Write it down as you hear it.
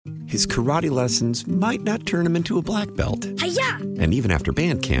his karate lessons might not turn him into a black belt. Hi-ya! And even after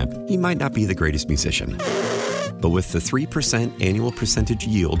band camp, he might not be the greatest musician. But with the 3% annual percentage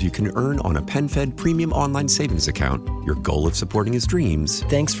yield you can earn on a PenFed premium online savings account, your goal of supporting his dreams...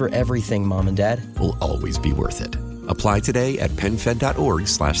 Thanks for everything, Mom and Dad. ...will always be worth it. Apply today at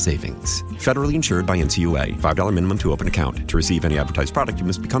PenFed.org/savings. Federally insured by NCUA. $5 minimum to open account. To receive any advertised product, you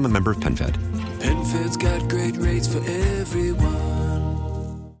must become a member of PenFed. PenFed's got great rates for everyone.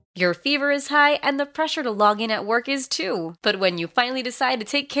 Your fever is high and the pressure to log in at work is too. But when you finally decide to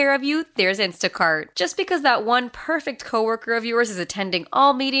take care of you, there's Instacart. Just because that one perfect coworker of yours is attending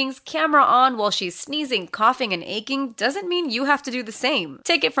all meetings, camera on while she's sneezing, coughing, and aching, doesn't mean you have to do the same.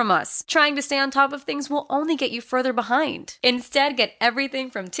 Take it from us. Trying to stay on top of things will only get you further behind. Instead, get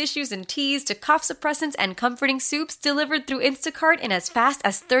everything from tissues and teas to cough suppressants and comforting soups delivered through Instacart in as fast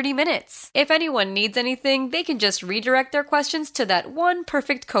as 30 minutes. If anyone needs anything, they can just redirect their questions to that one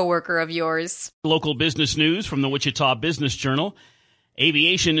perfect coworker of yours. Local business news from the Wichita Business Journal.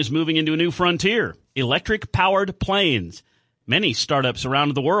 Aviation is moving into a new frontier, electric-powered planes. Many startups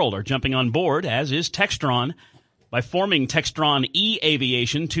around the world are jumping on board, as is Textron. By forming Textron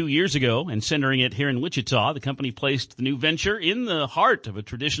e-Aviation 2 years ago and centering it here in Wichita, the company placed the new venture in the heart of a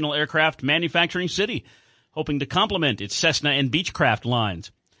traditional aircraft manufacturing city, hoping to complement its Cessna and Beechcraft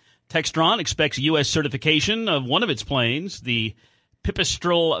lines. Textron expects U.S. certification of one of its planes, the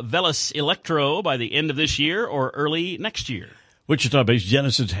Pipistrel Velis Electro, by the end of this year or early next year. Wichita-based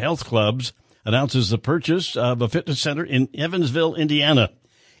Genesis Health Clubs announces the purchase of a fitness center in Evansville, Indiana.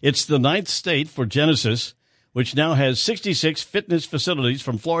 It's the 9th state for Genesis, which now has 66 fitness facilities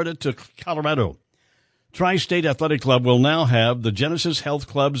from Florida to Colorado. Tri-State Athletic Club will now have the Genesis Health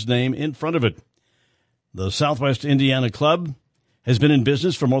Club's name in front of it. The Southwest Indiana Club has been in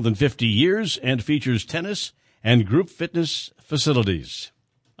business for more than 50 years and features tennis and group fitness facilities.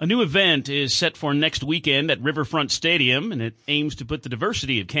 A new event is set for next weekend at Riverfront Stadium, and it aims to put the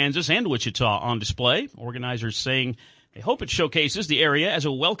diversity of Kansas and Wichita on display. Organizers saying they hope it showcases the area as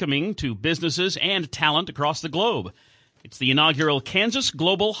a welcoming to businesses and talent across the globe. It's the inaugural Kansas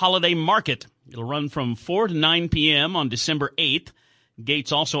Global Holiday Market. It'll run from 4 to 9 p.m. on December 8th.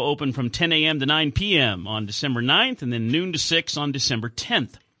 Gates also open from 10 a.m. to 9 p.m. on December 9th, and then noon to 6 on December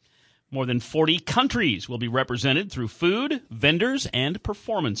 10th. More than 40 countries will be represented through food, vendors, and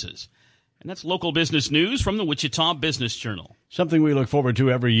performances. And that's local business news from the Wichita Business Journal. Something we look forward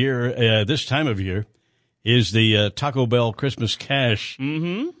to every year, this time of year, is the Taco Bell Christmas Cash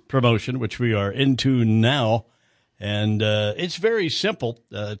promotion, which we are into now. And it's very simple.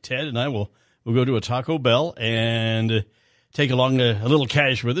 Ted and I will go to a Taco Bell and take along a little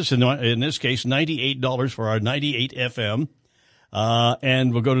cash with us. In this case, $98 for our 98 FM.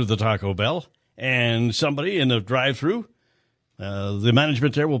 And we'll go to the Taco Bell, and somebody in the drive-thru, the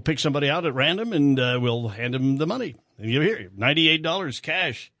management there will pick somebody out at random, and we'll hand them the money. And you'll hear $98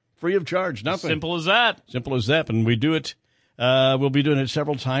 cash, free of charge, nothing. Simple as that. Simple as that, and we do it. We'll be doing it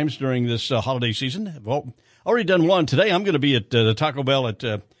several times during this holiday season. Well, already done one. Today I'm going to be at the Taco Bell at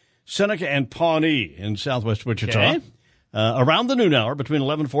Seneca and Pawnee in southwest Wichita. Okay. Around the noon hour, between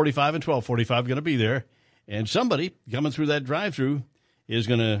 11:45 and 12:45, going to be there. And somebody coming through that drive-thru is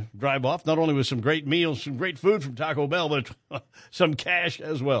going to drive off, not only with some great meals, some great food from Taco Bell, but some cash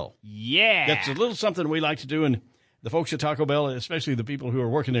as well. Yeah. That's a little something we like to do. And the folks at Taco Bell, especially the people who are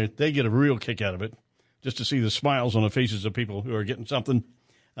working there, they get a real kick out of it, just to see the smiles on the faces of people who are getting something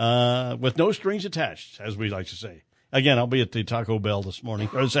with no strings attached, as we like to say. Again, I'll be at the Taco Bell this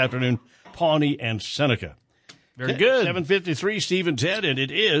afternoon, Pawnee and Seneca. Very good. 7:53, Steve and Ted, and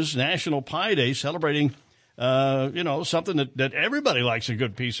it is National Pie Day, celebrating something that everybody likes, a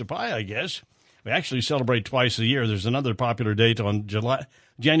good piece of pie, I guess. We actually celebrate twice a year. There's another popular date on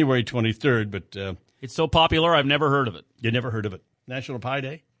January 23rd, but it's so popular I've never heard of it. You never heard of it? National Pie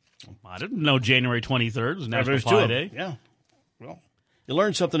Day? I didn't know January 23rd was National There's Pie Day. Yeah. Well, you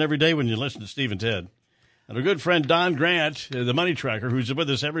learn something every day when you listen to Steve and Ted. And our good friend Don Grant, the money tracker, who's with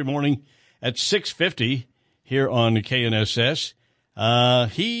us every morning at 6:50 here on KNSS,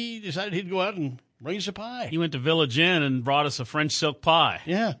 he decided he'd go out and bring us a pie. He went to Village Inn and brought us a French silk pie.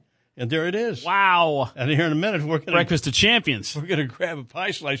 Yeah, and there it is. Wow. And here in a minute, we're going Breakfast of Champions. We're going to grab a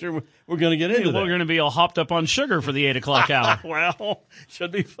pie slicer. We're going to get into that. We're going to be all hopped up on sugar for the 8 o'clock hour. Well,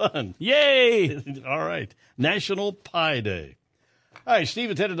 should be fun. Yay. All right. National Pie Day. All right, Steve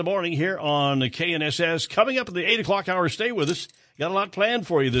and Ted in the morning here on KNSS. Coming up at the 8 o'clock hour, stay with us. Got a lot planned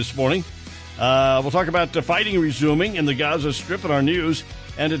for you this morning. We'll talk about the fighting resuming in the Gaza Strip in our news,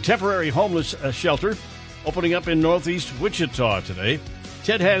 and a temporary homeless shelter opening up in northeast Wichita today.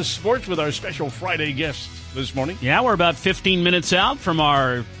 Ted has sports with our special Friday guests this morning. Yeah, we're about 15 minutes out from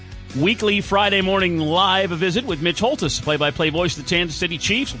our weekly Friday morning live visit with Mitch Holtis, play-by-play voice of the Kansas City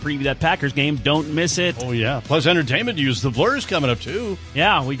Chiefs. We'll preview that Packers game. Don't miss it. Oh, yeah. Plus entertainment news. The Blur's coming up, too.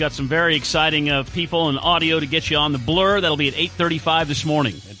 Yeah, we got some very exciting people and audio to get you on the Blur. That'll be at 8:35 this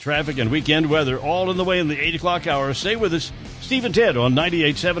morning. And traffic and weekend weather all in the way in the 8 o'clock hour. Stay with us. Steve and Ted on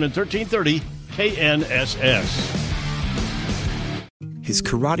 98.7 and 1330 KNSS. His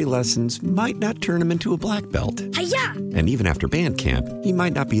karate lessons might not turn him into a black belt. Hi-ya! And even after band camp, he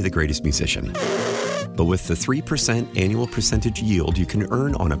might not be the greatest musician. But with the 3% annual percentage yield you can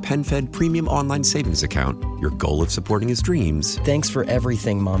earn on a PenFed premium online savings account, your goal of supporting his dreams Thanks for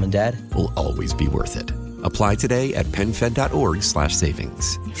everything, Mom and Dad. will always be worth it. Apply today at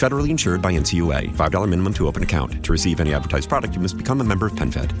PenFed.org/savings. Federally insured by NCUA. $5 minimum to open account. To receive any advertised product, you must become a member of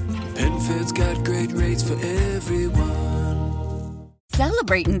PenFed. PenFed's got great rates for everyone.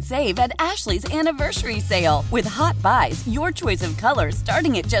 Celebrate and save at Ashley's Anniversary Sale. With Hot Buys, your choice of colors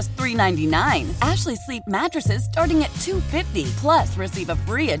starting at just $3.99. Ashley Sleep mattresses starting at $2.50. Plus, receive a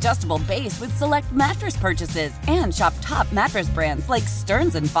free adjustable base with select mattress purchases. And shop top mattress brands like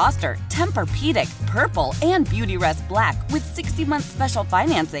Stearns & Foster, Tempur-Pedic, Purple, and Beautyrest Black with 60-month special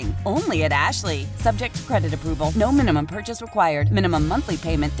financing. Only at Ashley. Subject to credit approval. No minimum purchase required. Minimum monthly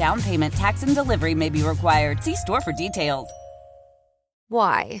payment, down payment, tax, and delivery may be required. See store for details.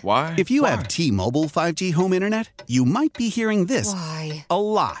 Why? If you have T-Mobile 5G home internet, you might be hearing this Why? a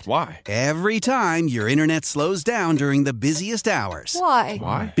lot. Every time your internet slows down during the busiest hours.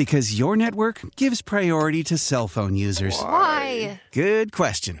 Why? Because your network gives priority to cell phone users. Why? Good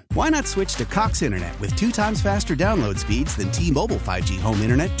question. Why not switch to Cox Internet with 2 times faster download speeds than T-Mobile 5G home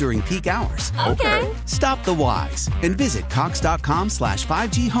internet during peak hours? Okay. Stop the whys and visit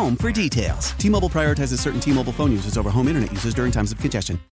cox.com/5G home for details. T-Mobile prioritizes certain T-Mobile phone users over home internet users during times of congestion.